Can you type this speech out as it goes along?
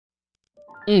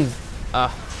Mm. Uh,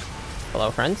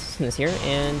 Hello friends, Snizze here,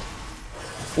 and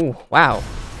ooh, wow.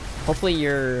 Hopefully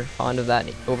you're fond of that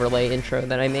overlay intro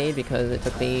that I made, because it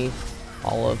took me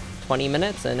all of 20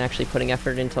 minutes and actually putting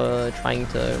effort into trying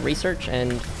to research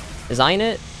and design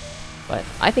it, but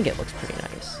I think it looks pretty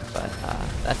nice, but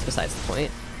that's besides the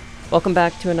point. Welcome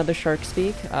back to another Shark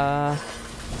Speak. Got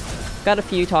a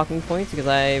few talking points because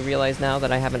I realize now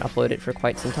that I haven't uploaded for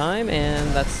quite some time, and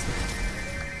that's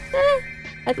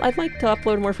I'd like to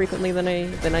upload more frequently than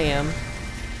I am.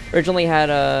 Originally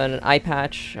had an eye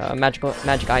patch,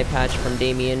 magic eye patch from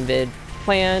Damien vid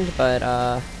planned, but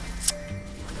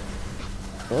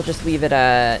we'll just leave it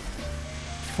at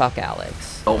fuck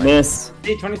Alex. Don't miss.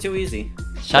 Hey, 22 easy.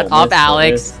 Shut Don't up, miss,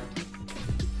 Alex.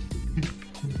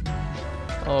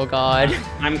 Oh god.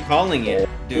 I'm calling it,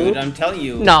 dude. I'm telling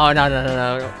you. No.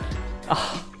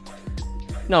 Oh,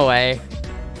 no way.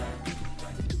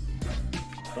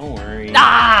 Don't worry.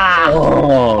 Ah!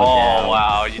 Oh,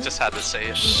 Wow, you just had to say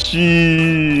it.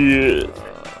 shit.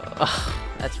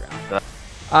 That's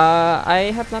rough.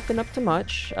 I have not been up to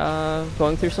much.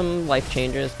 Going through some life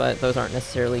changes, but those aren't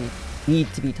necessarily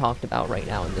need to be talked about right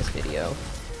now in this video.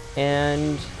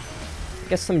 And I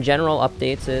guess some general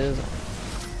updates is,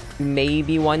 you may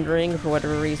be wondering, for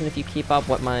whatever reason, if you keep up,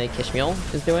 what my Kishmule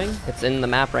is doing. It's in the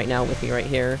map right now with me right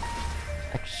here.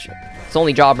 Actually, its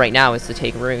only job right now is to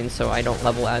take runes, so I don't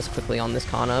level as quickly on this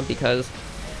Kana, because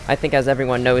I think, as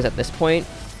everyone knows at this point...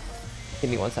 Give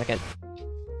me 1 second.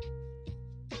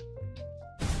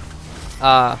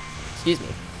 Excuse me.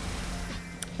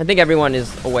 I think everyone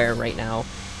is aware right now.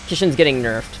 Kishin's getting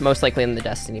nerfed, most likely in the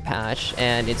Destiny patch,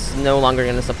 and it's no longer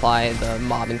going to supply the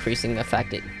mob increasing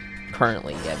effect it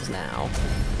currently gives now.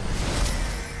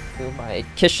 Move my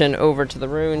Kishin over to the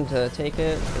rune to take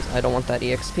it, because I don't want that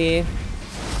EXP.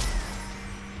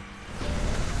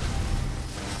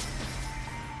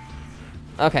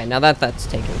 Okay, now that's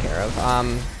taken care of.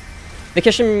 The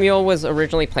Kishin mule was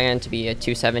originally planned to be a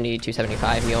 270,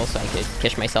 275 mule, so I could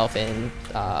kish myself in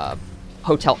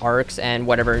hotel arcs and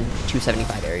whatever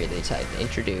 275 area they decide to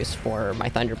introduce for my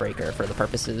Thunderbreaker, for the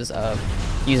purposes of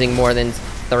using more than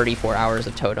 34 hours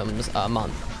of totems a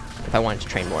month, if I wanted to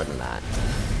train more than that.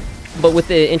 But with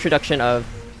the introduction of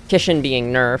Kishin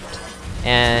being nerfed,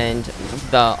 and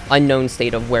the unknown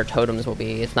state of where totems will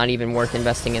be, it's not even worth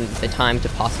investing in the time to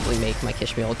possibly make my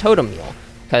Kish mule a totem mule,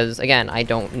 because again, I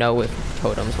don't know if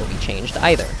totems will be changed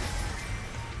either.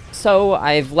 So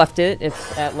I've left it.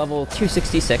 It's at level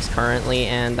 266 currently,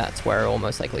 and that's where it will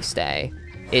most likely stay.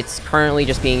 It's currently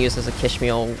just being used as a Kish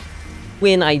mule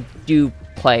when I do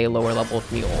play lower level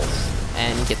mules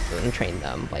and get them and train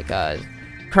them. Like,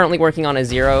 currently working on a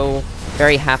 0,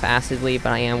 very half-assedly,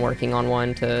 but I am working on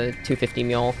one to 250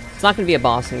 mule. It's not going to be a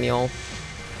bossing mule,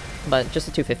 but just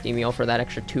a 250 mule for that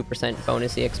extra 2%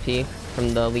 bonus EXP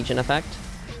from the Legion effect.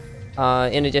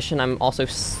 In addition, I'm also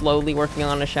slowly working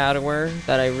on a Shadower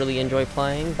that I really enjoy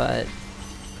playing, but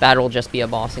that'll just be a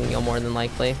bossing mule more than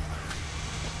likely.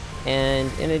 And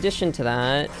in addition to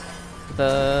that,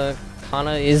 the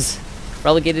Kana is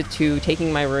relegated to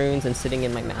taking my runes and sitting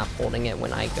in my map holding it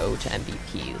when I go to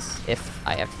MVPs, if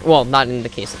I have... Well, not in the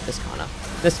case of this Kana.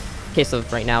 This case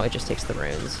of right now, it just takes the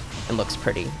runes and looks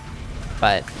pretty.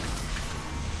 But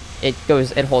it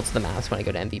holds the maps when I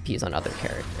go to MVPs on other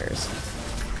characters.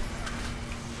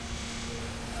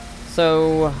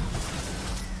 So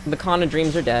the Kana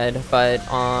dreams are dead, but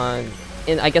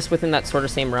I guess within that sort of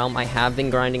same realm, I have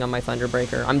been grinding on my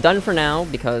Thunderbreaker. I'm done for now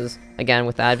because, again,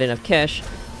 with the advent of Kish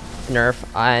nerf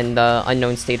and the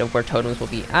unknown state of where totems will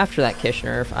be after that Kish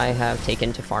nerf, I have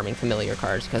taken to farming familiar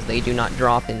cards because they do not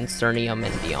drop in Cernium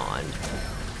and beyond.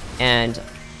 And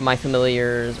my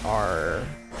familiars are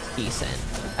decent.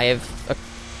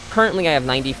 Currently I have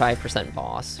 95%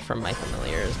 boss from my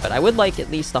familiars, but I would like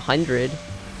at least 100.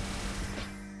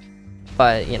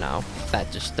 But, you know,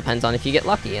 that just depends on if you get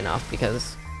lucky enough,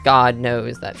 because God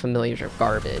knows that familiars are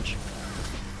garbage.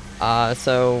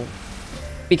 So,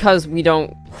 because we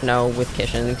don't know with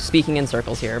Kishin, speaking in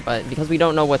circles here, but because we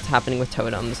don't know what's happening with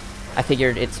totems, I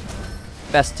figured it's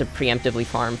best to preemptively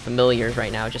farm familiars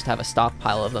right now, just to have a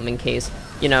stockpile of them in case,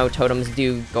 you know, totems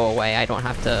do go away, I don't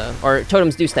have to, or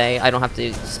totems do stay, I don't have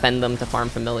to spend them to farm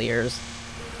familiars,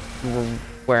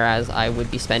 whereas I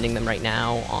would be spending them right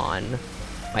now on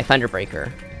my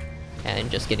Thunderbreaker and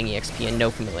just getting EXP and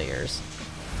no familiars.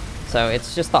 So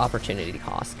it's just the opportunity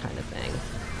cost kind of thing.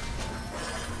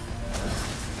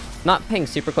 Not paying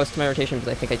super close to my rotation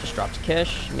because I think I just dropped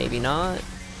Kish, maybe not.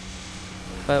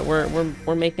 But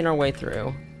we're making our way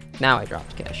through. Now I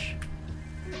dropped Kish.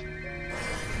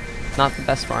 Not the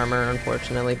best farmer,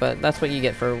 unfortunately, but that's what you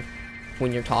get for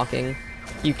when you're talking.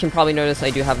 you can probably notice I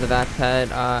do have the back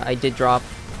pet. I did drop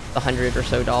 $100 or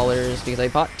so because I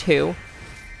bought 2.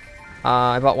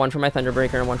 I bought one for my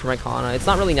Thunderbreaker and one for my Kana. It's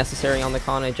not really necessary on the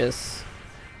Kana, it just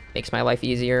makes my life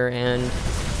easier, and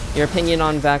your opinion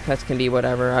on back pets can be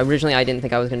whatever. Originally, I didn't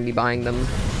think I was going to be buying them,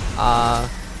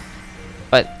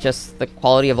 but just the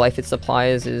quality of life it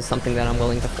supplies is something that I'm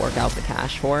willing to fork out the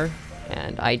cash for,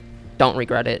 and I don't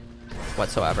regret it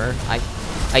whatsoever.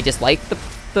 I dislike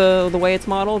the way it's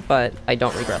modeled, but I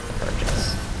don't regret the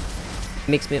purchase.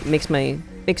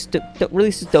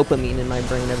 Releases dopamine in my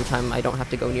brain every time I don't have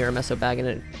to go near a meso bag and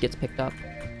it gets picked up.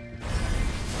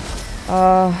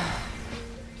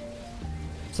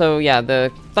 So yeah,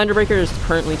 the Thunderbreaker is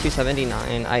currently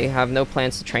 279. I have no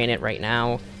plans to train it right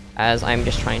now, as I'm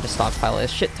just trying to stockpile a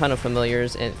shit ton of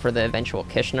familiars for the eventual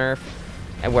Kish nerf,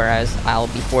 and whereas I'll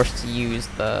be forced to use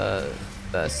the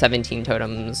 17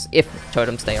 totems, if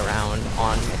totems stay around,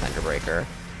 on my Thunderbreaker.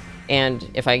 And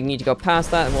if I need to go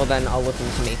past that, well then I'll look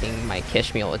into making my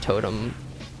Kish meal a totem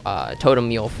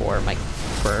meal for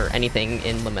anything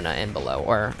in Limina and below,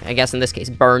 or I guess in this case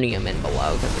Burnium and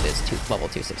below, because it is level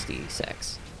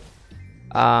 266.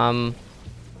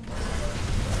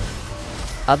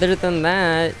 Other than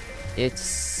that,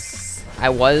 it's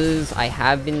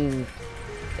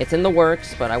in the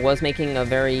works, but I was making a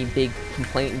very big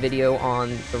complaint video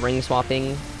on the ring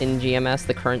swapping in GMS,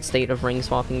 the current state of ring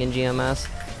swapping in GMS.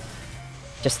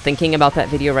 Just thinking about that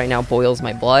video right now boils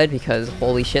my blood, because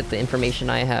holy shit, the information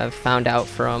I have found out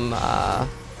from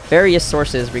various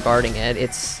sources regarding it,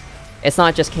 it's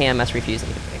not just KMS refusing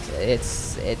to fix it,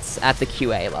 it's at the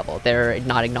QA level. They're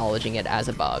not acknowledging it as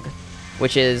a bug,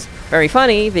 which is very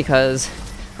funny because,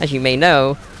 as you may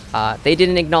know, they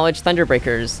didn't acknowledge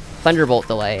Thunderbreaker's Thunderbolt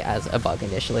delay as a bug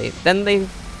initially. Then they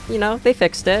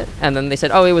fixed it, and then they said,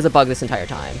 oh, it was a bug this entire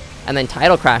time. And then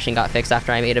title crashing got fixed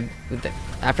after I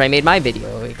made my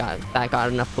video. That got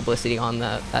enough publicity on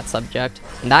that subject,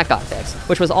 and that got fixed,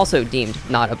 which was also deemed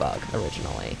not a bug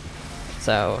originally.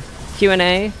 So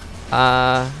Q&A,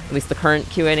 at least the current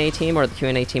Q&A team, or the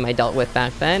Q&A team I dealt with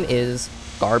back then, is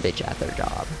garbage at their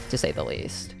job, to say the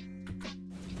least.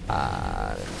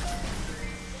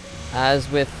 As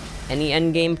with any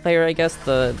endgame player, I guess,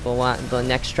 the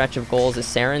next stretch of goals is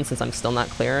Saren, since I'm still not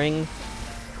clearing.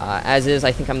 As is,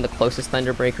 I think I'm the closest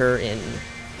Thunderbreaker in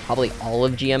probably all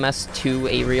of GMS to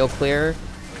a real clear,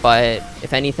 but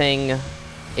if anything,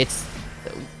 it's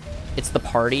the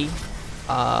party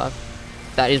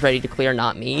that is ready to clear,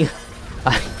 not me.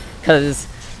 Because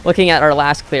looking at our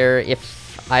last clear, if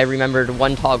I remembered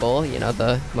one toggle, you know,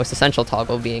 the most essential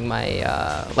toggle being my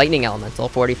Lightning Elemental,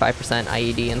 45%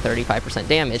 IED and 35%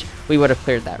 damage, we would have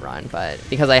cleared that run, but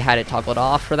because I had it toggled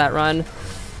off for that run,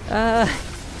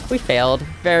 we failed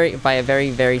by a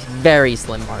very, very, very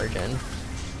slim margin.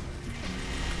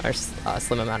 Or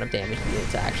slim amount of damage needed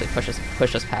to actually push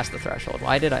us past the threshold.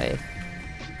 Why did I...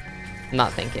 I'm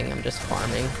not thinking, I'm just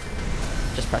farming.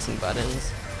 Just pressing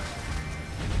buttons.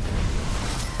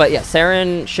 But yeah,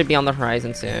 Saren should be on the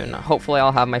horizon soon. Hopefully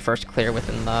I'll have my first clear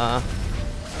within the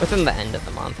end of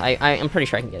the month. I'm pretty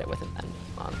sure I can get it within the end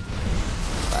of the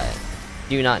month. But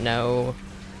do not know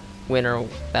when or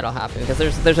that'll happen, because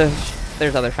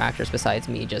there's other factors besides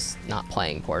me just not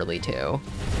playing poorly too.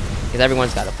 Because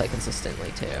everyone's got to play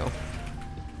consistently too.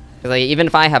 Because like, even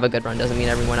if I have a good run, doesn't mean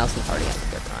everyone else in the party has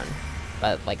a good run.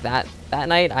 But like that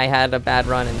night, I had a bad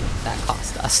run and that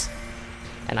cost us.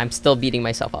 And I'm still beating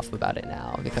myself up about it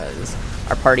now, because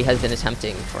our party has been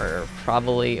attempting for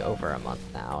probably over a month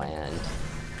now, and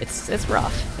it's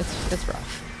rough. It's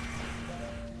rough.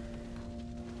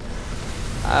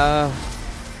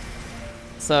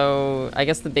 So I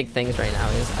guess the big things right now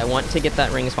is I want to get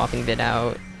that ring swapping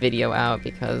video out,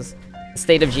 because the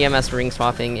state of GMS ring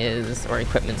swapping or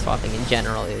equipment swapping in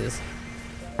general is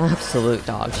absolute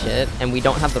dog shit, and we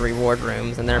don't have the reward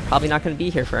rooms, and they're probably not going to be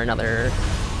here for another,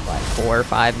 what, 4 or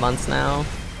 5 months now,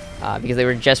 because they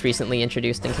were just recently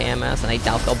introduced in KMS, and I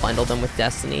doubt they'll bundle them with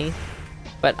Destiny.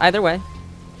 But either way,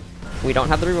 we don't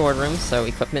have the reward rooms, so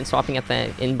equipment swapping at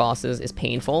the in-bosses is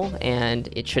painful, and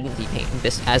it shouldn't be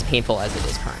as painful as it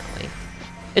is currently.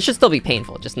 It should still be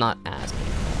painful, just not as painful.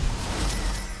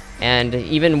 And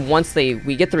even once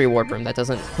we get the reward room, that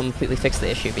doesn't completely fix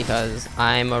the issue, because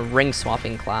I'm a ring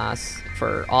swapping class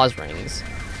for Oz rings,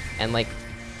 and like,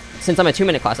 since I'm a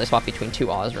 2-minute class, I swap between 2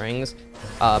 Oz rings.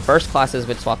 Burst classes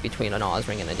would swap between an Oz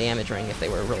ring and a damage ring if they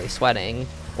were really sweating,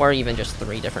 or even just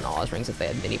 3 different Oz rings if they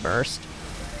had mini burst.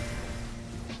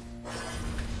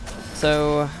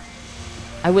 So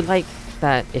I would like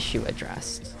that issue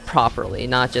addressed properly,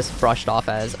 not just brushed off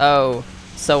as, oh,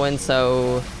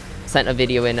 so-and-so sent a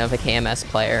video in of a KMS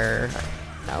player,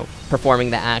 you know, performing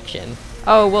the action.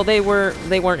 Oh, well, they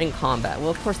weren't in combat. Well,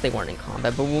 of course they weren't in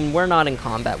combat, but when we're not in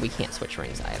combat, we can't switch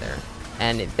rings either.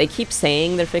 And they keep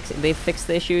saying they fixed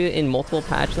the issue in multiple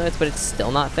patch notes, but it's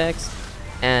still not fixed.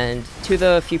 And to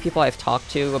the few people I've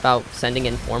talked to about sending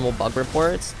in formal bug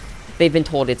reports, they've been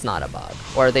told it's not a bug,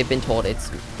 or they've been told it's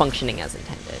functioning as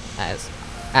intended, as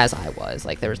I was.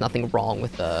 Like, there was nothing wrong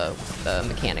with the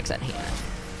mechanics at hand,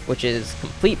 which is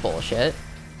complete bullshit.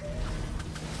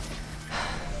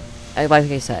 Like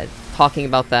I said, talking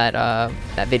about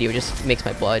that video just makes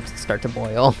my blood start to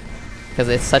boil, because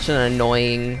it's such an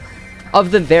annoying...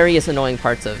 Of the various annoying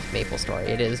parts of MapleStory,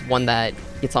 it is one that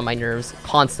gets on my nerves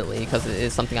constantly, because it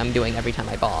is something I'm doing every time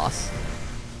I boss.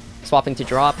 Swapping to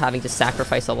drop, having to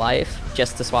sacrifice a life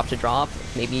just to swap to drop,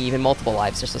 maybe even multiple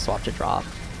lives just to swap to drop.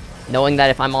 Knowing that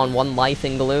if I'm on one life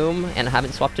in Gloom and I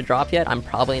haven't swapped to drop yet, I'm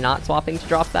probably not swapping to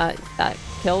drop that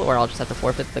kill, or I'll just have to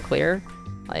forfeit the clear.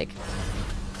 Like,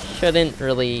 shouldn't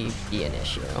really be an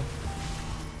issue.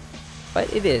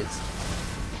 But it is.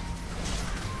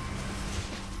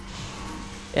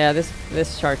 Yeah,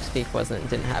 this Shark's Peak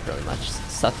didn't have really much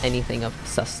anything of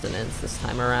sustenance this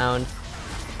time around.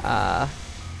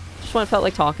 Just felt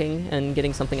like talking and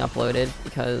getting something uploaded,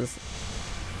 because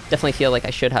definitely feel like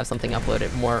I should have something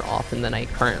uploaded more often than I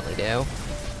currently do.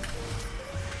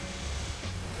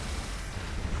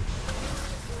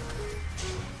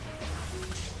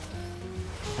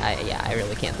 Yeah, I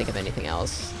really can't think of anything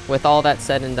else. With all that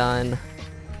said and done,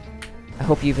 I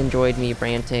hope you've enjoyed me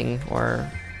ranting,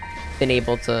 or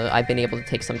I've been able to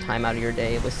take some time out of your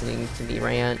day listening to me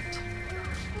rant.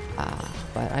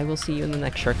 But I will see you in the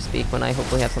next Shark Speak, when I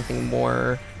hopefully have something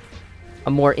a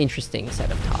more interesting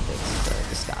set of topics to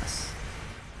discuss.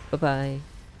 Bye-bye.